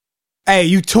Hey,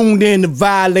 you tuned in to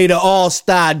Violator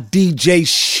All-Star DJ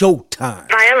Showtime.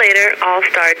 Violator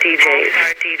All-Star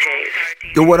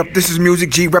DJs. Yo, what up? This is Music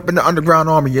G repping the Underground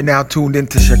Army. You're now tuned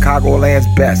into Chicagoland's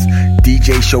best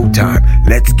DJ Showtime.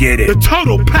 Let's get it. The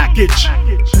total package.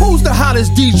 Who's the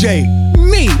hottest DJ?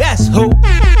 Me, that's who.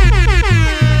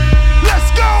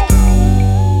 Let's go.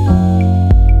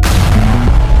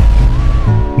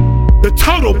 The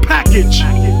total package.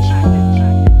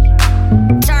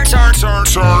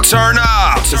 Turn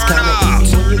up. It's kinda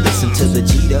easy when you listen to the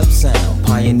G'd up sound.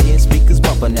 Pioneer speakers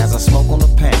bumping as I smoke on the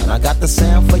pound. I got the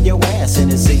sound for your ass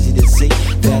and it's easy to see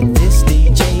that this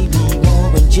DJ be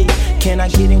Warren G. Can I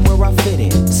get in where I fit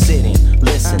in? Sitting,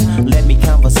 listen, let me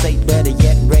conversate. Better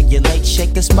yet, regulate.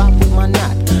 Shake the spot with my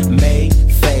knot. May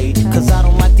fade, cause I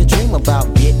don't like to dream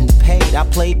about getting paid. I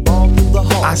played ball through the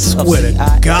heart. I swear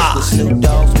to God. With Snoop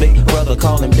Dogg's big brother,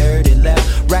 call him Dirty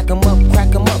Left. Rack 'em up,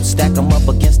 crack 'em up, stack 'em up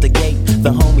against the gate.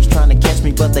 The homies trying to catch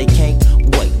me, but they can't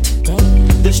wait.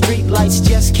 The street lights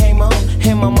just came on,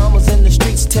 and my mama's in the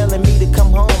streets telling me to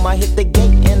come home. I hit the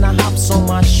gate and I hops on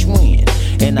my Schwinn,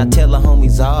 and I tell the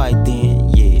homies, alright then,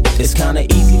 yeah. It's kinda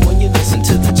easy when you listen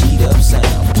to the G'd up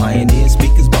sound. Pioneer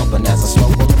speakers bumping as I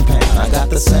smoke on the pound. I got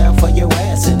the sound for your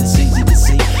ass, and it's easy to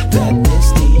see that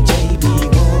this DJ be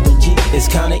Warren G. It's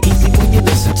kinda easy when you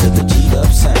listen to the G'd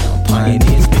up sound.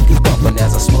 Pioneer speakers bumping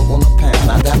as I smoke on the pound.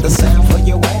 I got the sound for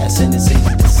your ass, and it's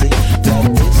easy to see that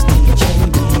this DJ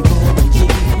be Warren G.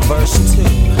 Verse 2.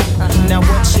 Now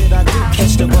what should I do?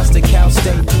 Catch the bus to Cal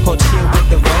State or chill with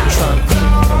the Voltron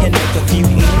and make a few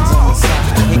ends on the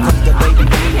side? Here comes the baby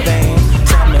blue band,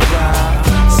 time to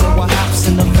ride. So I hops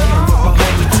in the van with my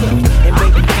homie Tip and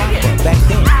baby Papa. Back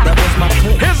then, that was my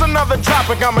clique. Here's another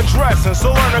topic I'm addressing,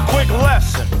 so learn a quick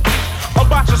lesson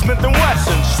about your Smith &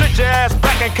 Wesson. Sit your ass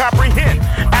back and comprehend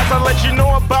as I let you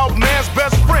know about man's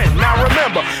best friend. Now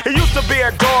remember, it used to be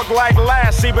a dog like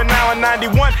Lassie, but now in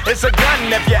 91, it's a gun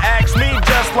if you ask me.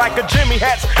 Just like a Jimmy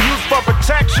hat's used for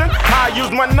protection, I use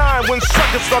my 9 when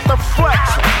suckers start to flex.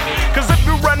 Cause if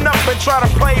you run up and try to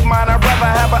play mine, I'd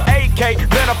rather have an AK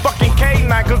than a fucking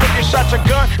K9. Cause if you shot your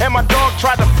gun and my dog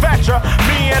tried to fetch her,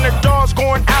 me and the dog's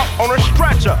going out on a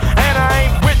stretcher. And I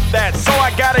ain't with that, so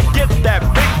I gotta get that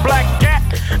big black gat.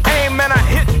 Aim and I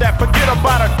hit that, forget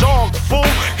about a dog, fool.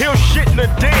 He'll shit in the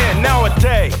den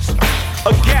nowadays.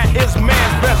 A gat is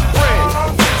man's best friend.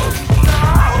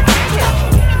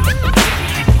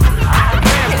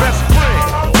 Man's best friend.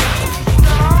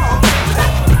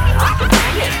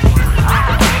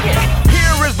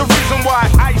 Here is the reason why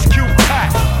Ice Cube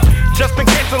packed. Just in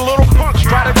case a little punks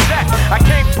try to jack. I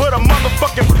can't put a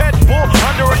motherfucking pet bull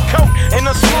under a coat and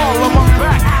a small on my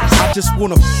back. I just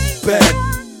wanna bad.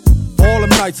 All them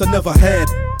nights I never had.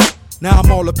 Now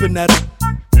I'm all up in that.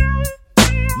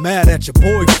 Mad at your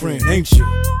boyfriend, ain't you?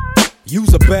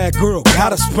 You's a bad girl,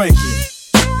 gotta spank you.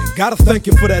 And gotta thank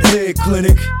you for that head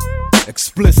clinic.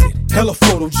 Explicit, hella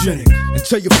photogenic. And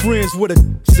tell your friends where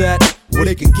it's at, where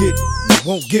they can get,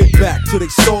 won't get back to their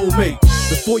soulmate.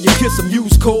 Before you kiss them,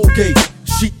 use Colgate.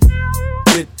 She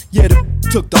it, yeah,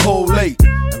 took the whole 8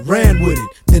 and ran with it.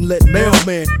 Then let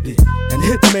mailman it and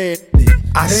hitman it.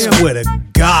 I swear to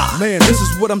God, man, this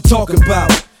is what I'm talking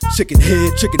about. Chicken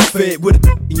head, chicken fed with it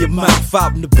in your mouth,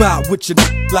 out and about with your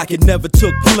like it never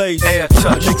took place. Air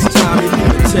touch. Next time it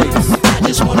even takes. I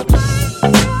just wanna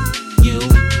you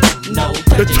know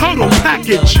the total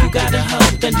package. You gotta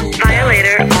help and move.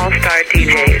 Violator All-Star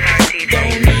DJs.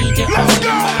 Don't need your own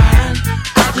mind.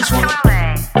 I just wanna.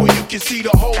 Well, you can see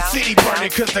the whole city burning,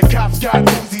 cause the cops got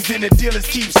Uzis and the dealers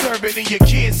keep serving, and your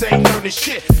kids ain't learning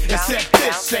shit except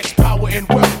this: sex, power, and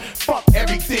wealth. Fuck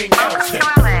everything else.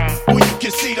 Well, you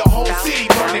can see the whole city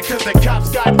burning, cause the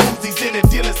cops got Uzis and the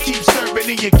dealers keep serving,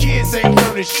 and your kids ain't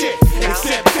learning shit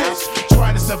except this: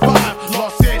 trying to survive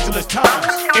Los Angeles times.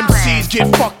 MCs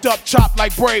get fucked up, chopped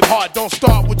like Braveheart. Don't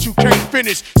start what you can't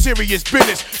finish. Serious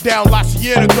business. Down La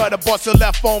Cienega, the bus a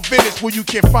left on Venice, where you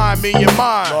can find me in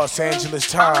mine. Los Angeles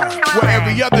time. Where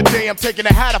every other day I'm taking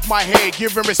a hat off my head,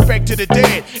 giving respect to the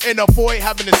dead, and avoid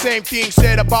having the same thing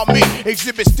said about me.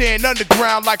 Exhibit stand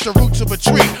underground like the roots of a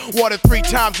tree. Water 3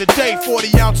 times a day,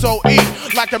 40 ounce OE.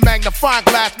 Like a magnifying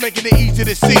glass, making it easy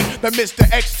to see. The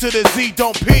Mr. X to the Z,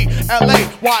 don't P. LA,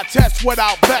 why test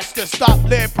without best to stop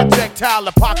lead projectile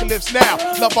apocalypse now.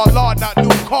 Love our Lord, not new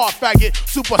car, faggot.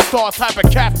 Superstar type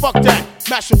of cat, fuck that.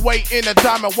 Mash away in a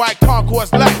diamond white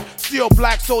concourse lack. Still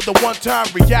black, so the one time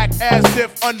react as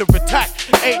if under attack.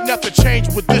 Ain't nothing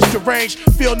changed with this deranged.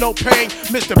 Feel no pain.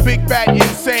 Mr. Big Bad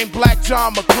Insane Black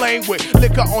John McClane with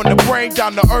liquor on the brain,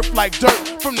 down to earth like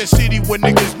dirt. From the city where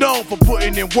niggas known for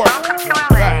putting in work.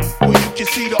 Right. Well, you can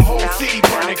see the whole city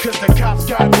burning, cause the cops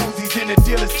got Uzis and the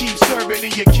dealers keep serving,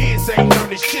 and your kids ain't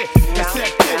learning shit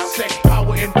except this, sex,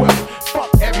 power, and wealth. Fuck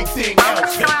everything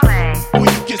else. Well,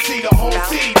 you can see the whole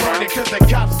city burning, cause the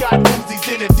cops got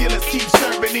Uzis and the dealers keep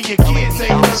serving, and your kids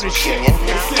ain't learning shit.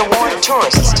 To warn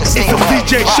tourists to stay away.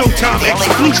 DJ Showtime The LA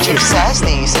chief says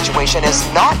the situation is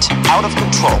not out of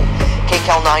control.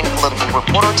 KCAL 9 political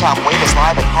reporter Tom Wade is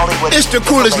live in Hollywood. It's the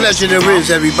coolest legend there is,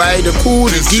 everybody. The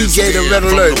cool, the DJ, the Red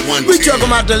Alert. We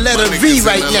talking about the letter V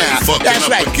right now.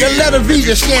 That's right. The letter V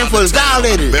just stands for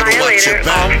violated. Better watch your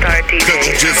back, cause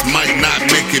you just might not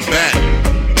make it back.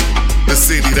 The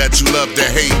city that you love to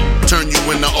hate, turn you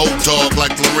into old dog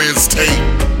like Lorenz Tate.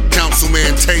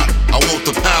 Councilman Tate, I want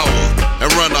the power,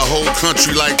 and run a whole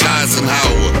country like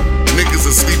Eisenhower. Niggas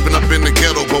are sleeping up in the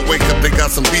ghetto, but wake up, they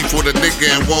got some beef with a nigga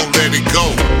and won't let it go.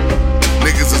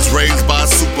 Niggas is raised by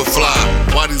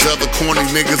Superfly, while these other corny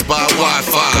niggas buy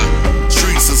Wi-Fi.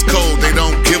 Streets is cold, they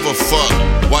don't give a fuck.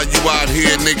 While you out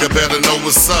here, nigga, better know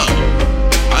what's up.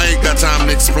 I ain't got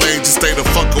time to explain, just stay the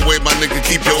fuck away, my nigga,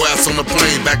 keep your ass on the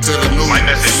plane, back to the news. My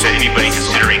message to anybody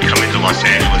considering coming to Los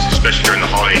Angeles, especially during the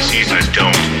holiday season, is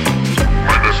don't.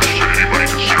 My message to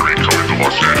anybody considering coming to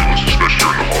Los Angeles, especially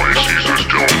during the holiday season, is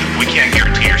don't. We can't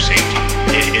guarantee your safety.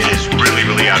 It is really,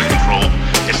 really out of control.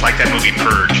 It's like that movie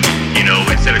Purge. You know,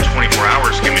 instead of 24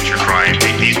 hours to commit your crime,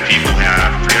 these people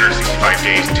have 365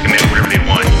 days to commit whatever they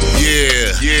want.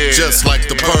 Yeah, just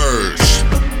like the Purge.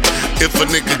 If a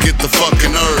nigga get the fucking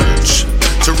urge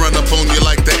to run up on you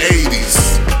like the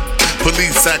 80s.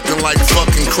 Police acting like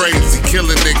fucking crazy,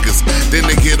 killing niggas, then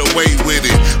they get away with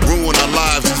it. Ruin our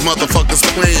lives, these motherfuckers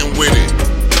playing with it.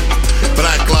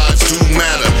 Black lives do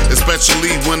matter,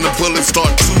 especially when the bullets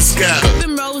start to scatter.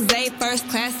 Rose, first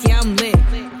class, yeah, I'm lit.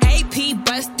 AP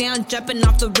bust down, jumping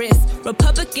off the wrist.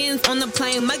 Republicans on the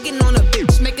plane, mugging on a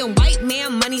bitch. Making white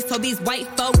man money, so these white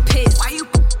folk pissed. Why you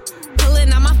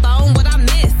pulling on my phone, what I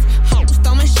miss? Hope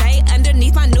throwing shade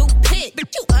underneath my new pit.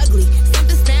 Bitch, you ugly,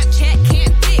 something Snapchat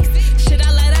can't fix. Should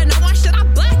I let her know or should I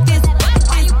buck this?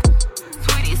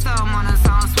 Sweetie, so I'm on a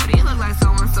song. Sweetie, look like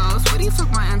so-and-so. Sweetie took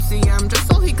my MCM just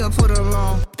so he could put her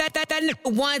on. That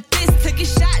nigga want this, took a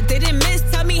shot, didn't miss.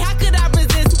 Tell me, how could I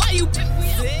resist? Why you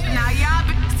now y'all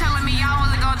be telling me y'all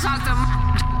wasn't gonna talk to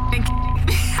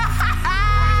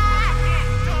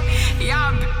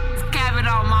y'all cabbing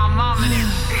on my mama.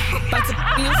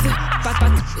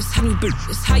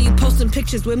 It's how you posting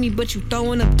pictures with me, but you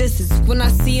throwing up disses. When I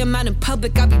see him out in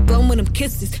public, I be blowing them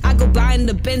kisses. I go by in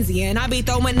the Benzie and I be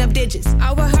throwing up digits.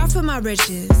 I work hard for my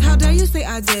riches. How dare you say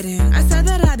I didn't? I said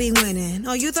that I be winning.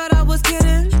 Oh, you thought I was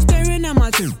kidding? Staring at my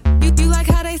tooth. You like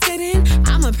how they sitting?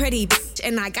 I'm a pretty bitch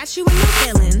and I got you in your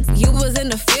feelings. You was in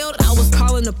the field, I was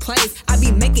calling the place. I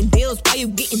be making deals while you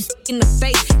getting in the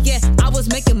face. Yeah, I was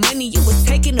making money, you was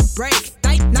taking a break.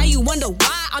 Now you wonder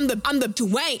why I'm the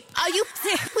Dwayne. Are you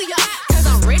we are? Cause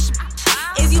I'm rich.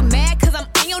 Is you mad cause I'm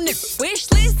on your nigga wish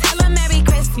list? Tell him Merry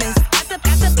Christmas. Got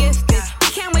the gift.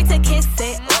 He can't wait to kiss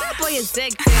it. Oh, that boy is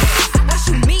addicted. What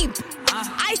you mean?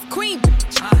 Ice cream.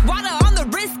 Water on the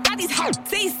wrist. Got these hoes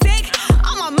seasick.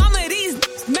 On my mama, these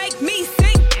make me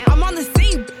sick. I'm on the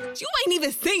scene. You ain't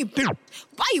even seen.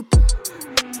 Why you?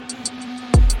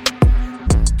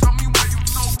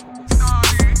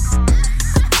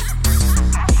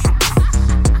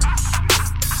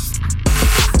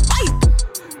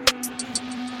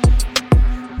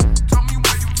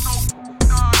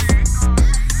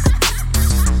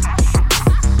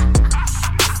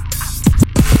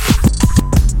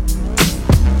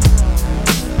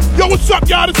 Yo, what's up,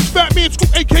 y'all? This is Fat Man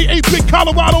Scoop, a.k.a. Big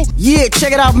Colorado. Yeah,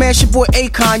 check it out, man. It's your boy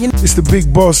Akon. It's the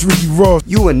big boss, Ricky Ross.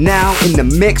 You are now in the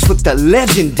mix with the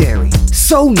legendary,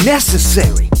 so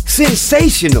necessary,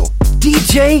 sensational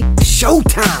DJ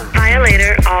Showtime.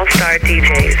 Violator All-Star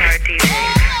DJs.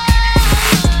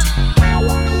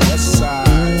 West side,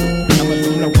 coming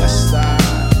from the west side.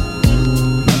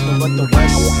 Nothing but the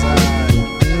west side.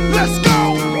 Let's go.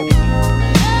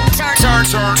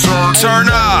 Turn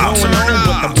up. With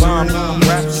the bomb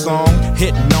rap song,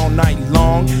 hitting all night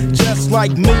long. Just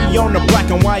like me on the black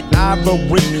and white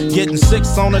ivory, getting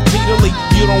 6 on a T-to-leap.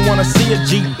 You don't wanna see a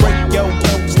G break your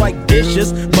toes like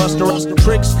dishes. Buster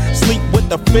tricks, sleep with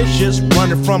the fishes.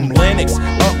 Running from Lennox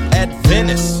up at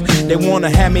Venice. They wanna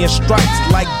have me in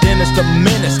stripes like Dennis the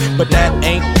Menace, but that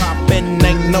ain't poppin',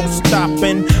 ain't no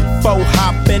stopping. Faux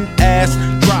hopping, ass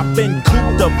dropping,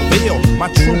 Coupe de Ville. My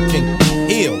truth can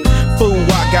heal. Fool,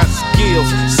 I got skills.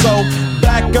 So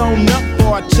back on up,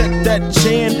 boy, I check that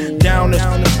chin down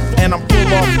and I'm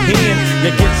full off hand.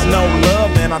 You gets no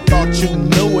love, and I thought you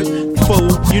knew it.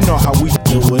 Fool, you know how we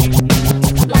do it.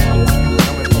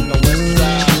 Coming from the west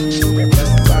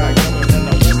side, coming from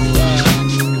the west side.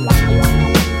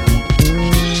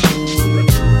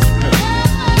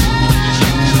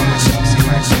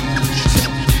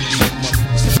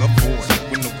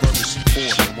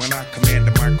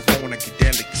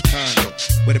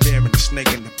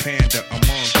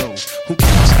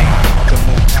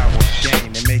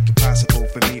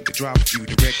 drop you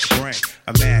direct your brain.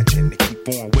 Imagine they keep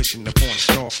on wishing upon a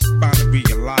star. Finally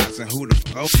realizing who the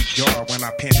fuck we are when I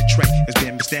penetrate. It's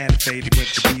been mistaken faded went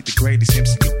to be the greatest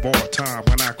MC of all time.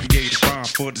 When I create a rhyme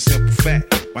for the simple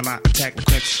fact. When I attack the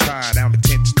country tide, I'm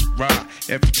intent to ride.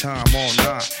 Every time all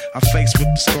night, I'm faced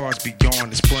with the scars beyond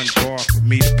this front bar. For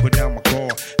me to put down my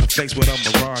guard, I'm faced with a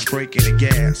mirage breaking the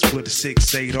gas. With a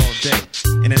 6-8 all day,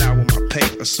 in and out with my pay,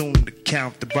 assume to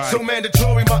count the body. So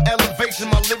mandatory, my elevation,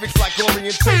 my lyrics like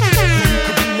orientation. So you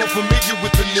could be more familiar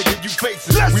with the nigga you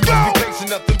facing. We must be facing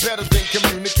nothing better than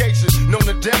communication. Known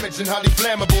the damage and highly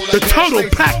flammable. Like the total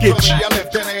package. I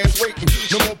left that ass waiting.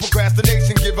 No more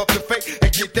procrastination, give up the fake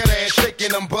and get that ass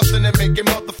shaking. I'm busting and making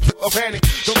motherfucker panic.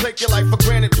 Don't take your life for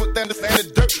granted, put that in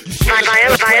the dirt.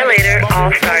 Violator,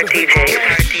 all-star DJ.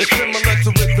 It's similar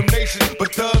to Rhythm Nation,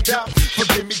 but thugged out.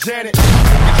 Forgive me, Janet.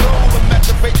 Control, I'm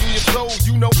activating your soul.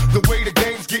 You know the way the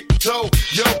game's getting told.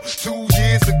 Yo, 2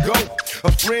 years ago,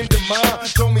 a friend of mine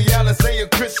told me Alizé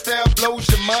and Cristal blows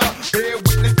your mind. Bear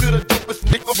witness to the dopest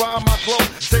nigga around my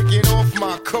clothes. Taking off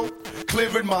my coat,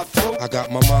 clearing my throat. I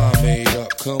got my mind made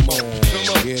up. Come on.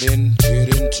 Get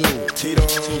into it. Tito,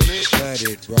 let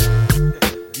it ride.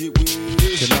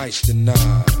 Tonight's the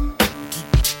night.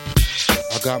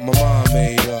 I got my mind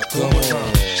made up. Come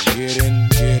on. Get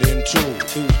into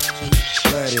it.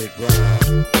 Let it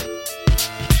ride.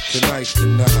 Tonight's the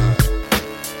night.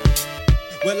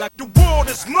 Well, like the world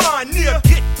is mine, near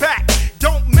get back.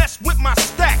 Don't mess with my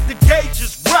stack, the gauge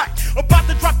is racked. About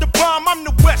to drop the bomb, I'm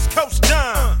the West Coast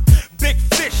Don. Big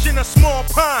fish in a small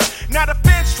pond. Now the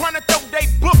fans trying to throw they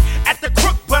book at the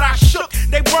crook, but I shook.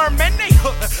 They worm and they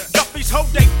hook. Duffies hold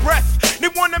they breath. They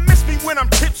wanna miss me when I'm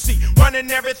tipsy. Running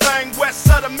everything west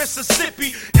of the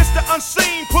Mississippi. It's the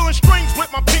unseen, pulling strings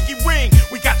with my pinky ring.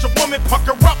 We got your woman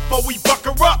pucker up, or we buck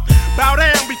her up. Bow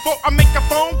down before I make a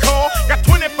phone call. Got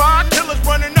 25 killers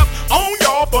running up on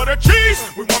y'all for the cheese.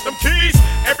 We want them keys.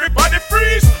 Everybody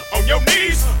freeze on your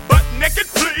knees, butt naked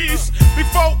please.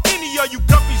 Before any of you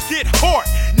guppies get hard,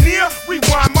 near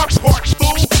rewind my part,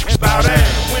 fool, and bow down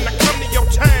when I come to your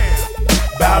town.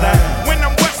 Bow down when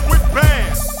I'm westward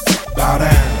bound. Bow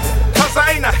down, cause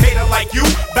I ain't a hater like you.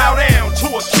 Bow down to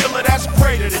a killer that's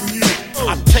greater than you.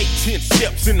 I take 10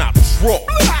 steps and I draw.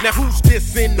 Now who's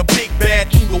this in the big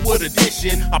bad Inglewood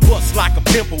edition? I bust like a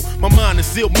pimple, my mind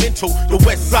is ill mental. The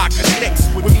West Side connects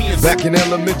with me and back in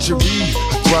elementary,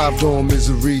 I thrived on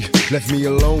misery. Left me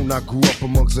alone, I grew up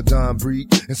amongst a dying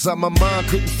breed. Inside my mind,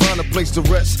 couldn't find a place to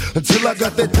rest until I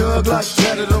got that Doug like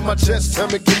tatted on my chest. Tell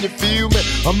me, can you feel me?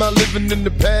 I'm not living in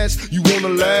the past, you wanna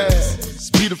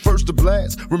last. Be the first to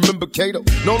blast. Remember Cato,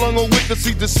 no longer with the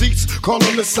seat deceits. Call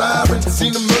on the sirens,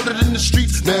 seen them murdered in the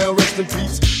streets. Now rest in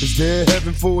peace. Is there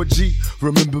heaven for a G?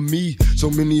 Remember me, so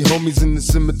many homies in the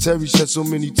cemetery shed so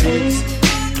many tears.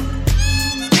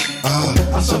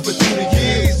 I suffered through the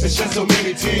years and shed so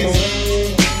many tears.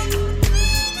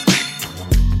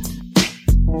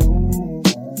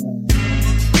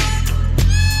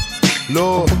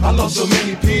 Lord, I lost so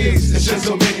many peers and shed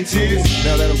so many tears.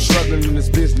 Now that I'm struggling in this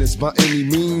business, by any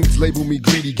means, label me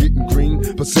greedy, getting green,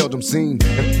 but seldom seen.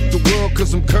 And the world,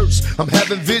 cause I'm cursed. I'm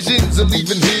having visions of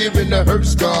leaving here in the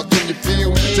hearse. God, can you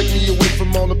feel? Take me away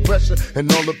from all the pressure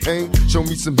and all the pain. Show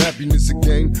me some happiness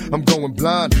again. I'm going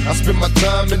blind. I spend my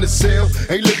time in the cell,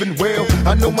 ain't living well.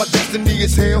 I know my destiny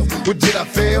is hell. What did I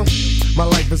fail? My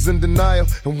life is in denial,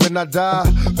 and when I die,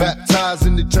 baptized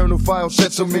in eternal fire,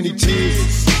 shed so many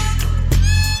tears.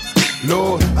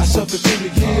 Lord, I suffered through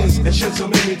the years and shed so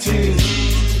many tears.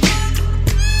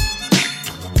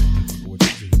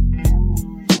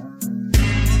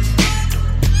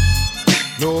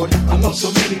 Lord, I lost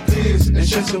so many peers and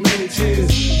shed so many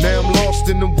tears. Now I'm lost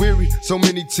and I'm weary, so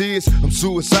many tears. I'm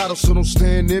suicidal, so don't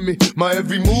stand in me. My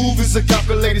every move is a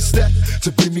calculated step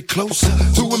to bring me closer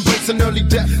to embrace an early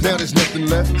death. Now there's nothing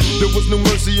left. There was no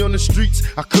mercy on the streets.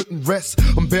 I couldn't rest.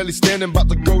 I'm barely standing, about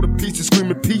to go to pieces,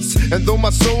 screaming peace. And though my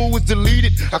soul was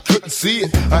deleted, I couldn't see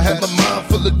it. I had my mind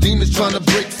full of demons trying to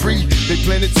break free. They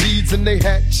planted seeds and they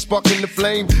hatched, sparking the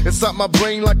flame inside my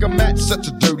brain like a match. Such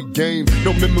a dirty game.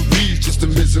 No memories, just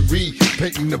a misery,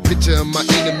 painting a picture of my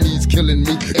enemies killing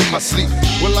me in my sleep.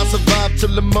 Will I survive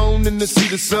till the morning to see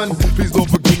the sun? Please Lord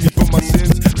forgive me for my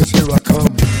sins, cause here I come.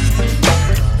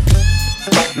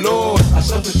 Lord, I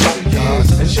suffered through the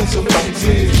years and shed so many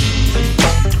tears.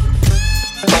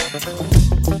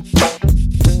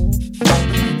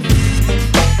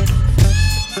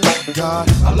 God,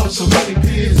 I lost so many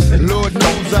peers. And Lord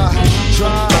knows I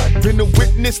tried Been a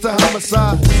witness to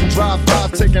homicide. Drive-by,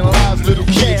 taking lives, little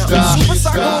kids die. Super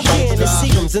Psycho again, it's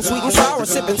Seagram's and sweet and sour,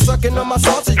 sipping, sucking on my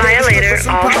sausage. Violator,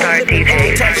 all-star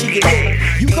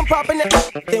DJ. You can pop in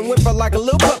the then whimper like a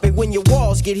little puppet when your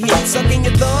walls get hit. Sucking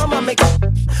your thumb, I make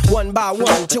one by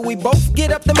one till we both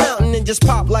get up the mountain and just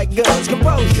pop like guns.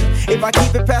 Composure. If I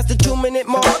keep it past the 2-minute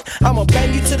mark, I'ma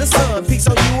bang you to the sun. Peace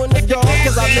on you and the dog,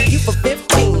 cause I lick you for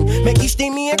 15. Make you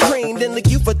steamy and cream, then lick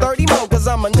you for 30 more, cause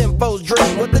I'm a nympho's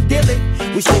dream. What the dilly?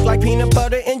 We stick like peanut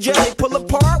butter and jelly. Pull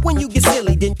apart when you get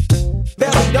silly, then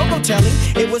belly, don't go telling.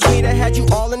 It was me that had you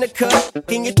all in the cut,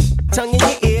 in your tongue in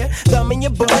your ear, thumb in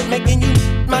your butt, making you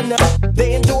my nut.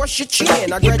 They endorse your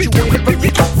chin. I graduated from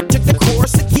you, took the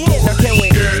course again. I can't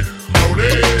wait.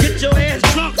 Get your ass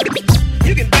drunk.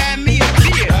 You can buy me a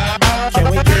beer. Can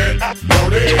we get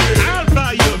I'll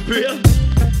buy you a beer.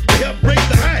 Help break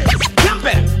the ice. Jump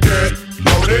at it.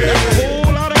 That's a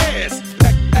whole lot of ass.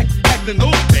 Acting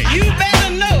those days. You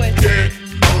better know it.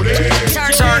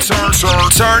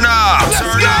 Turn up.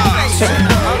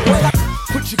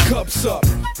 Put your cups up.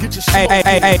 Get your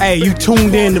Hey, you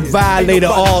tuned in to Violator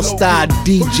All-Star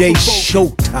DJ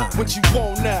Showtime. What you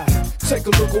want now? Take a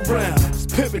look around. It's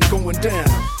pimping going down.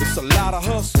 It's a lot of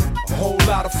hustle, a whole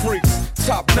lot of freaks.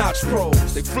 Top-notch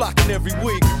pros, they flocking every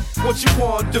week. What you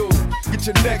wanna do? Get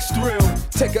your next thrill.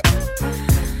 Take a...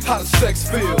 How does sex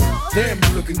feel? Damn, you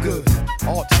looking good.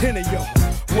 All 10 of y'all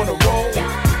wanna roll?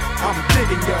 I'm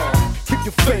digging y'all. Keep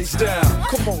your face down.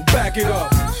 Come on, back it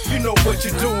up. You know what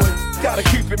you're doing. Gotta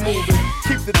keep it moving.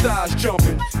 Keep the thighs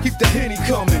jumping. Keep the Henny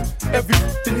coming.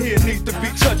 Everything here needs to be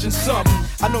touching something.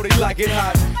 I know they like it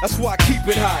hot. That's why I keep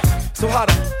it hot. So how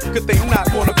the f could they not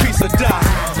want a piece of dime?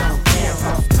 I don't care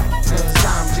about cause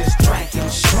I'm just drinking,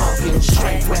 smoking,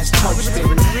 straight West Coast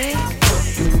spirit.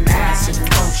 Putting ass in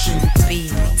motion.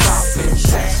 Dropping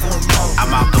sex hormones.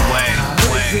 I'm out the way.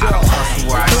 I don't hustle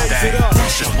where I stay.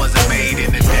 This wasn't made in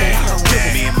a day.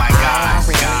 Me and my guys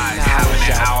having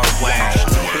it our way.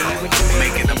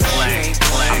 Making a play.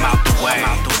 I'm out the way.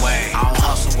 I don't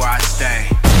hustle where I stay.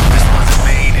 This wasn't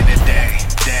made in a day.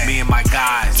 Me and my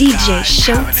guys DJ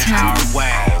having it our Showtime.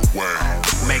 way.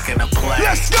 Making a play.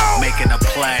 Let's go. Making a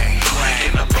play.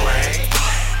 Making a play.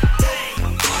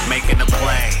 Making a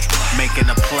play. Making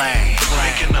a play.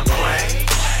 Making a play.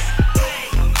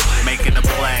 Making a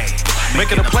play.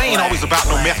 Making a play ain't always about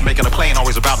no meth. Making a play ain't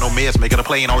always about no mess. Making a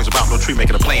play ain't always about no tree.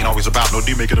 Making a play ain't always about no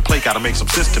D. Making a play gotta make some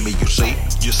sense to me, you see.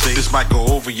 This might go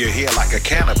over your head like a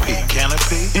canopy.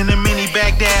 In a mini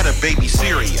Baghdad or baby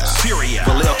Syria.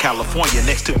 Vallejo, California,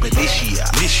 next to Benicia.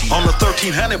 On the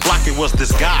 1300 block, it was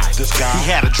this guy. He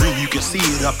had a dream, you can see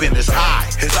it up in his eye.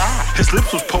 His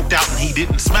lips was poked out and he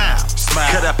didn't smile.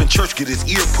 Cut up in church, get his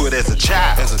ear put as a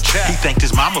child. He thanked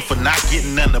his mama for not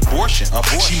getting an abortion.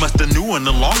 She must have knew in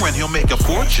the long run he'll make a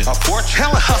fortune.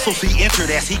 Hella hustles he entered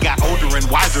as he got older and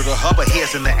wiser. The hubba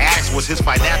heads in the axe was his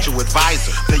financial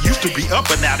advisor. They used to be up,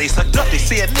 but now they sucked up. They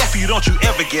said, nephew, don't you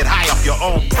ever get high off your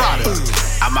own product.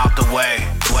 I'm out the way.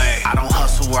 I don't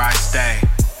hustle where I stay.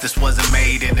 This wasn't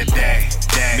made in a day.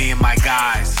 Me and my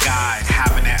guys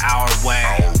having it our way.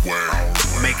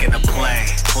 Making a play.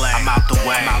 I'm out the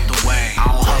way. I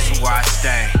don't hustle where I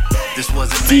stay. This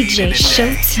wasn't made DJ in a day.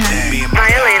 Showtime.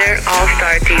 Violator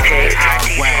All-Star DJ.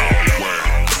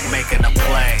 Making a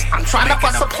play. I'm trying to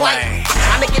bust a play.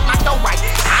 Trying to get my dough right.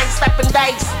 I ain't stepping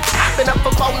days. I've been up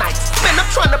for 4 nights. Man, I'm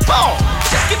trying to ball.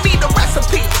 Just give me the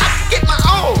recipe. I can get my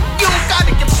own. You don't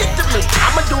gotta give shit to me.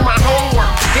 I'ma do my homework.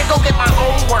 Then go get my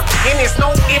own work. And there's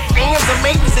no ifs, ands, or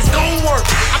maybes. It's gon' work.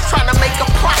 I'm trying to make a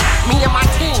play. Me and my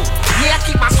team. Yeah, I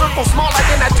keep my circle smaller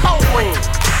than a toe ring.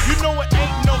 You know it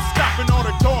ain't no stopping all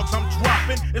the dogs I'm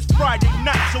dropping. It's Friday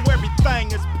night, so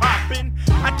everything is popping.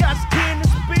 I got skin to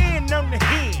spin on the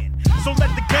hand, so let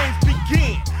the games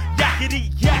begin. Yakety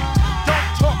yak, don't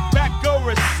talk back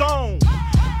or it's song.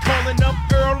 Calling up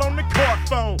Earl on the court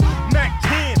phone. Mac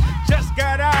 10 just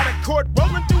got out of court,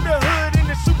 rolling through the hood in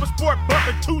the super sport,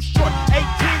 bumping too short.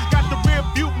 18's got the rear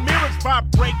view mirrors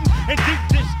vibrating, and deep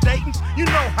dish datings, you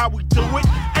know how we do it.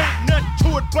 Ain't nothing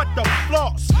to it but the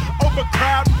floss.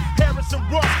 Overcrowding Harrison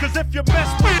Ross, cause if you mess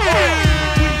with us,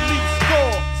 we leave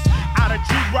scores. Out of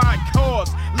G-Ride cars,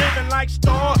 living like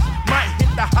stars, might hit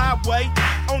the highway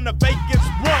on the Vegas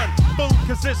run. Food,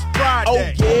 cause it's Friday.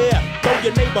 Oh yeah, throw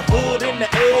your neighborhood in the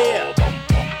air.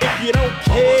 If you don't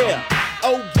care.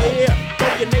 Oh yeah,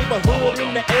 throw your neighborhood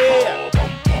in the air.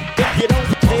 If you don't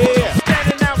care.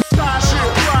 Standing outside on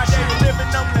a Friday,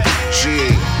 living on the edge.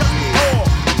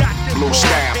 Blue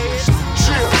Staff.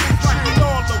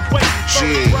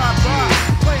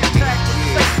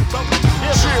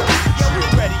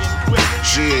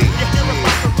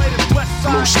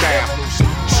 Blue Staff.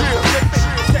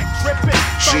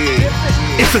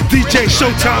 It's a DJ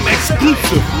Showtime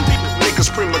exclusive. Niggas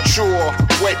premature,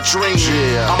 wet dream.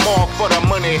 I'm all for the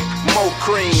money, more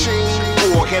cream.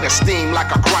 Full head of steam like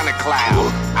a chronic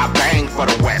cloud. I bang for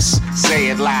the West, say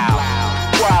it loud.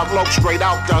 Wild bloke straight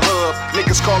out the hub.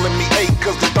 Niggas calling me 8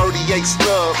 cause the 38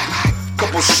 snub.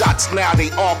 Couple shots now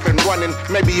they off and running.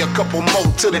 Maybe a couple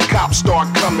more till the cops start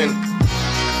coming.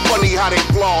 Funny how they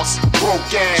floss,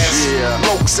 broke ass.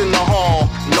 Blokes in the hall,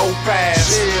 no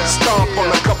pass. Stomp on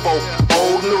a couple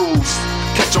old news.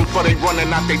 Catch them for they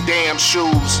running out they damn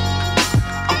shoes.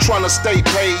 I'm trying to stay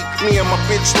paid. Me and my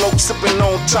bitch low sipping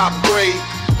on top grade.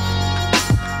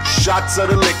 Shots of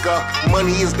the liquor.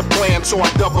 Money is the plan, so I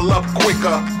double up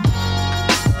quicker.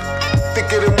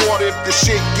 Thicker than water. If the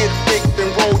shit get thick,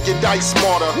 then roll your dice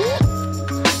smarter.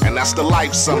 And that's the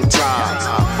life sometimes.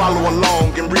 Follow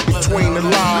along and read between the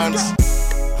lines.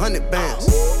 100 bands,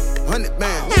 100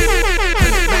 bands,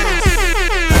 100 bands,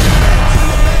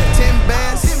 10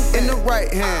 bands in the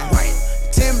right hand,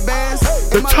 10 bands.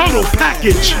 The total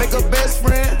package. Make her best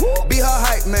friend, be her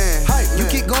hype man. You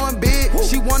keep going big,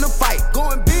 she wanna fight.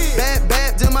 Going big.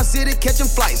 Bad in my city, catching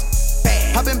flights.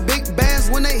 Popping big bands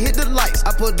when they hit the lights.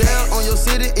 I put down on your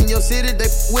city, in your city, they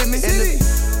with me.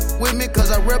 With me, cause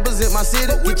I represent my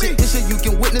city. Get your issue, you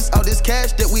can witness all this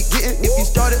cash that we getting. If you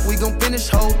started, we gon' finish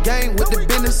whole game with the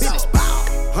business.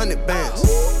 100 bands,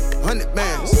 100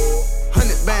 bands,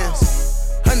 100 bands,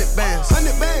 100 bands,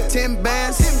 100 bands, 10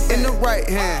 bands in the right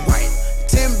hand,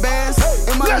 10 bands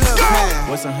in my left hand.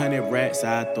 What's 100 rats?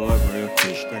 I throw it real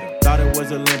quick. Thought it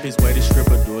was Olympics, way to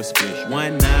stripper do a split.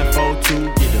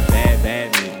 1942, get the bad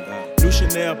lick. New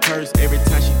Chanel purse every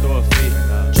time she throw a fit.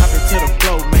 Drop it to the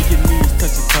floor, make your knees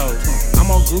touch your toes. I'm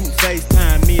on group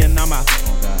FaceTime, me and I'm out.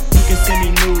 You can send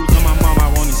me news on my mom,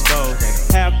 I want it stove.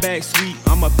 Half back sweet,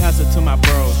 I'ma pass it to my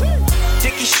bros.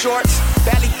 Dickie shorts,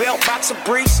 belly belt, boxer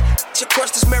briefs. Of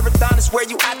course, this marathon is where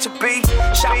you ought to be.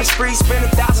 Shopping sprees, spending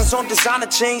thousands on designer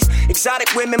jeans. Exotic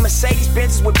women, Mercedes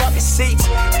Benzes with bucket seats.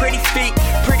 Pretty feet,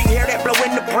 pretty hair that blow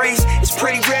in the breeze. It's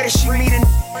pretty rare that she meeting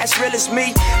as real as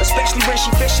me, especially when she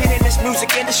fishing in this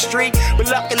music industry. But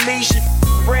luckily, she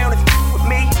around and with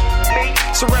me.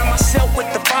 Surround myself with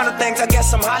the finer things. I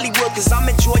guess I'm Hollywood, cause I'm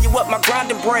enjoying what my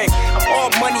grinding bring. I'm all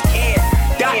money in.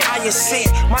 I see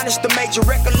it, minus the major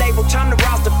record label, time to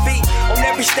rouse the feet. On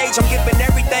every stage, I'm giving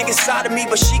everything inside of me,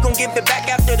 but she gon' give it back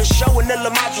after the show in the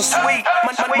Lamont Suite.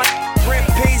 My Brent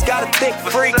P's got a thick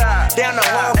freak. Down the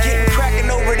hall, getting cracking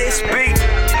over this beat.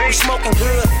 We smoking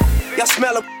good, y'all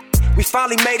smell it. We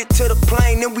finally made it to the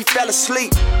plane, then we fell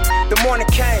asleep. The morning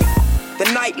came, the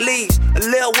night leaves. A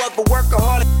little of a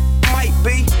workaholic might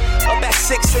be. Up at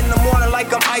 6 in the morning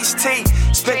like I'm Ice-T.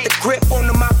 Spent the grip on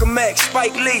the Malcolm X,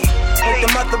 Spike Lee. But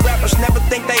them other rappers never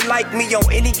think they like me. On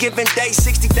any given day,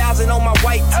 60,000 on my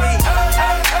white tee.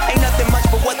 Ain't nothing much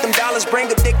but what them dollars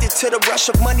bring. Addicted to the rush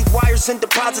of money, wires and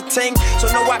depositing. So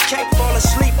no, I can't fall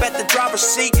asleep at the driver's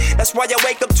seat. That's why I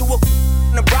wake up to a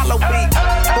Bralo beat.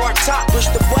 Bar top, push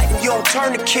the button, you don't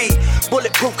turn the key.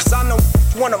 Bulletproof, cause I know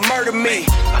wanna murder me.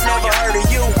 I never heard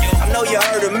of you, I know you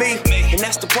heard of me. And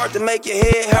that's the part that make your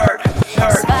head hurt.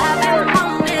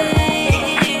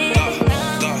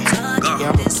 Yeah,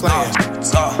 I'm a player,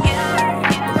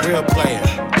 a real player.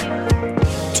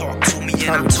 Talk to me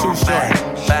and I'm talking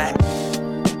back.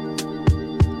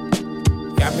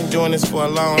 Yeah, I've been doing this for a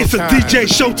long time. It's a DJ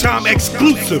Showtime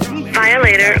exclusive.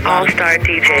 Violator All-Star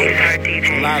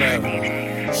DJs. A lot of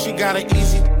them. She got an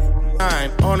easy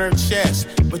line on her chest,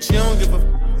 but you don't give a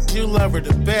you love her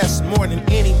the best more than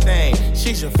anything.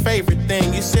 She's your favorite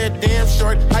thing. You said, damn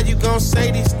short, how you gonna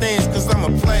say these things? Cause I'm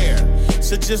a player,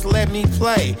 so just let me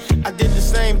play. I did the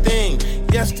same thing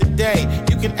yesterday.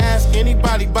 You can ask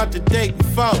anybody about the day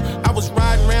before. I was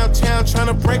riding around town trying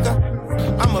to break her.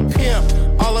 I'm a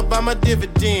pimp, all about my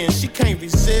dividends. She can't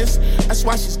resist, that's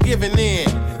why she's giving in.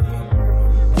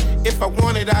 If I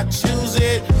want it, I choose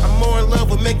it. I'm more in love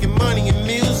with making money and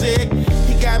music.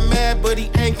 He got mad, but he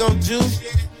ain't gon' do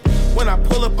shit. When I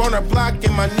pull up on her block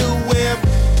in my new whip,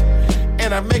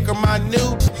 and I make her my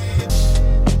new,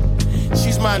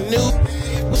 she's my new.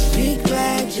 Be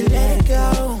glad you let her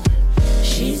go.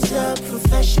 She's a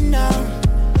professional.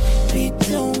 Be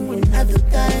doing other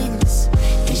things,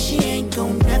 and she ain't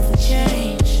gon' never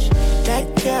change.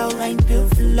 That girl ain't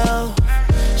built for love.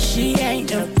 She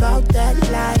ain't about that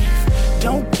life.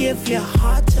 Don't give your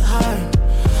heart to her,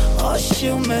 or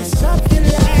she'll mess up your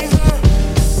life.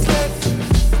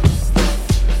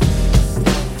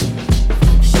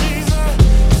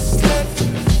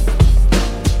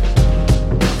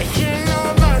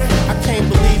 I can't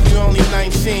believe you're only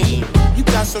 19. You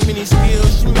got so many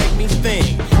skills, you make me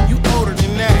think you older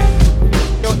than that.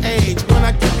 Your age, when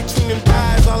I get between them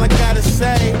thighs, all I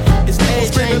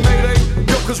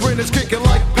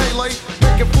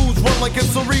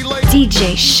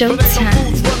DJ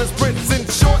Showtime. Running sprints in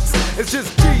shorts. It's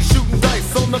just G shooting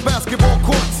dice on the basketball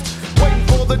courts. Waiting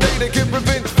for the day to get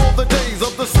revenge for the days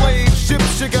of the slave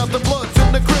ships. You got the Bloods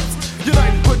and the Crips.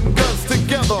 United putting guns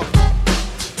together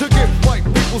to give white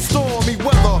people stormy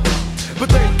weather. But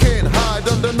they can't hide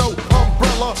under no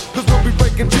umbrella, cause we'll be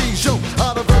breaking G's, yo,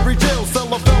 out of every jail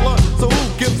cell, a fella. So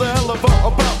who gives a hell of a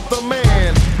about the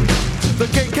man? The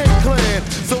KK clan.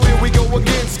 So here we go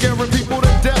again, scaring people to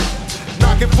death,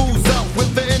 knocking fools out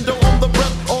with the endo on the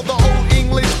breath, or the old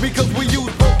English, because we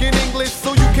use broken English,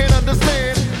 so you can't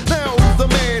understand. Now who's the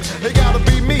man? It gotta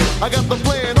be me. I got the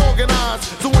plan organized,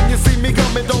 so when you see me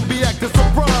coming, don't be acting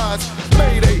surprised.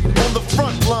 Mayday on the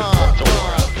front line.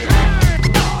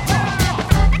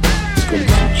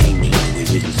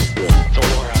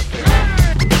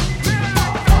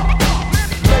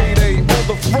 Mayday on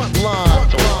the front line.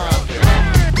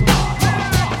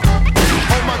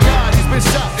 Oh my God, he's been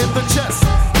shot in the chest.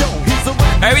 Yo, he's a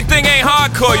wreck. Everything ain't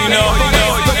hardcore, you know.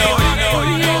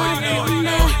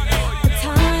 The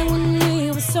time when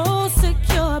we were so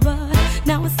secure, but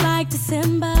now it's like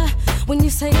December when you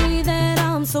say that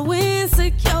I'm so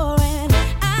insecure, and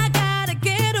I gotta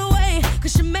get away,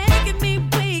 cause you're making me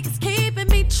weak, it's keeping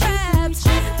me trapped.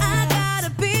 I gotta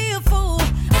be a fool,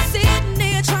 sitting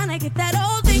there trying to get that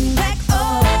old thing back.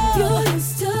 Oh, you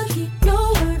used to keep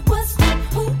your word, what's that?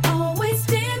 Who always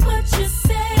did what you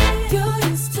said? You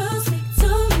used to speak to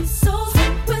me so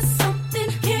sweet with something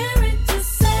caring to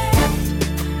say.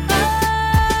 Oh,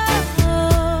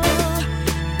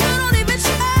 you don't even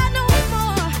try no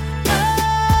more. Oh,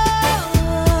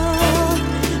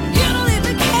 you don't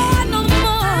even care no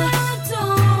more. I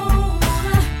don't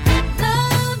wanna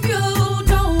love you,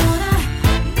 don't wanna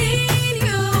need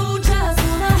you, just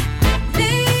wanna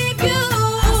leave you.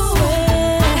 I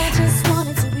swear, I just want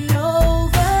it to be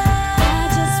over. I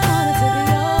just want it to be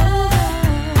over.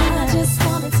 I just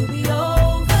want it to be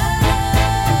over.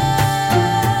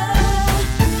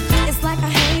 It's like I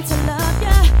hate to love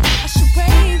ya. I should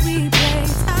replay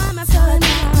time after time.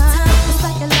 It's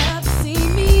like I love to see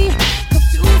me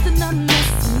confused and a mess,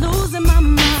 losing my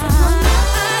mind.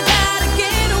 I gotta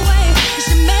get away, cause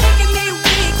you're making me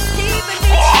weak, keeping me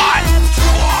trapped.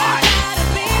 I gotta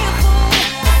be a fool,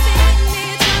 sitting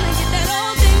there trying to get that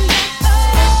old thing back.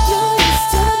 Oh, you used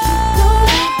to keep your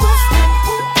word, what's that?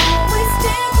 Who always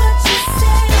did what you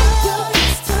said? You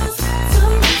used to speak to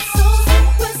me so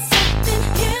sweet with something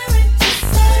caring to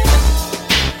say.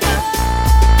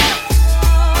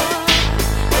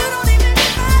 You don't even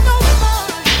try no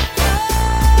more.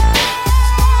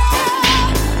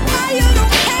 Why you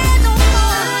don't care no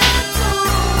more? I don't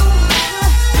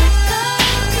wanna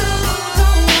love you,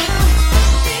 don't wanna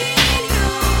need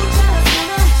you, just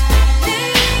wanna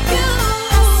leave you.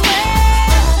 I swear,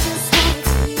 I just want it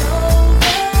to be over.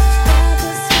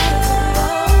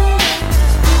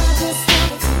 I just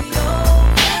want it to be over.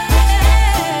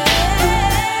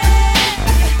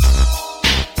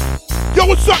 Yo,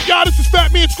 what's up, y'all? This is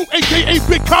Fat Man Scoop, aka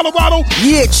Big Colorado.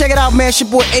 Yeah, check it out, man. It's your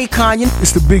boy Akon.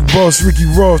 It's the big boss, Ricky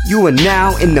Ross. You are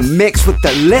now in the mix with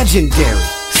the legendary,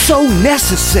 so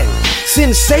necessary,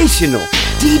 sensational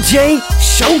DJ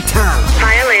Showtime.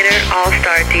 Violator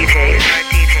All-Star DJs.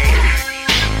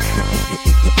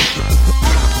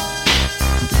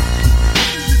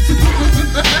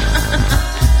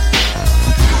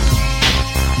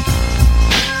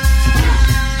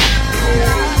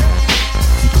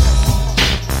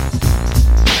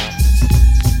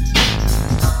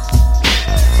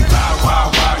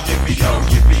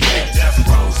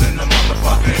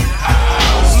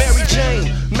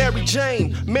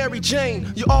 Mary Jane,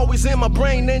 you're always in my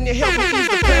brain and you help me ease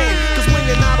the pain. Cause when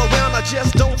you're not around, I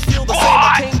just don't feel the same.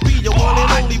 I can't be your one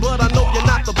and only, but I know you're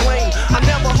not to blame. I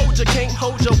never hold you, can't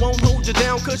hold you, won't hold you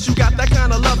down. Cause you got that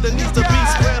kind of love that needs to be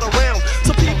spread around.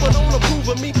 So people don't approve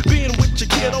of me being with your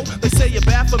kiddo. They say you're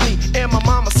bad for me, and my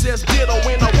mama says ditto.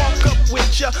 When I walk up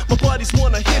with ya, my buddies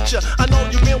wanna hit ya. I know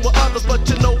you've been with others, but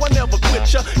you know I never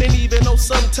quit ya. And even though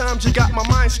sometimes you got my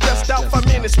mind stressed out, 5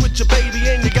 minutes with your baby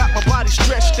and you got my body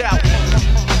stretched out.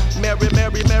 Mary,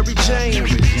 Mary, Mary Jane.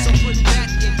 So put that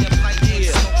in your pipe,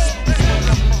 yeah.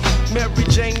 Mary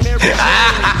Jane, Mary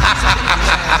Jane.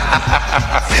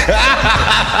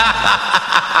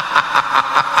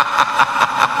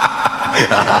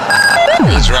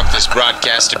 We interrupt this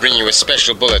broadcast to bring you a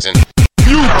special bulletin.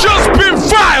 You just been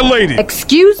violated.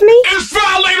 Excuse me? It's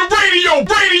Violator Radio.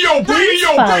 Please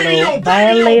follow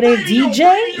Violator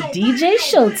DJ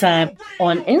Showtime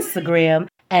on Instagram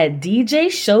at DJ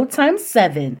Showtime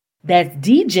 7. That's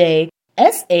DJ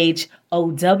SHOWTYME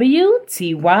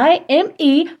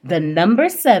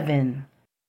 7.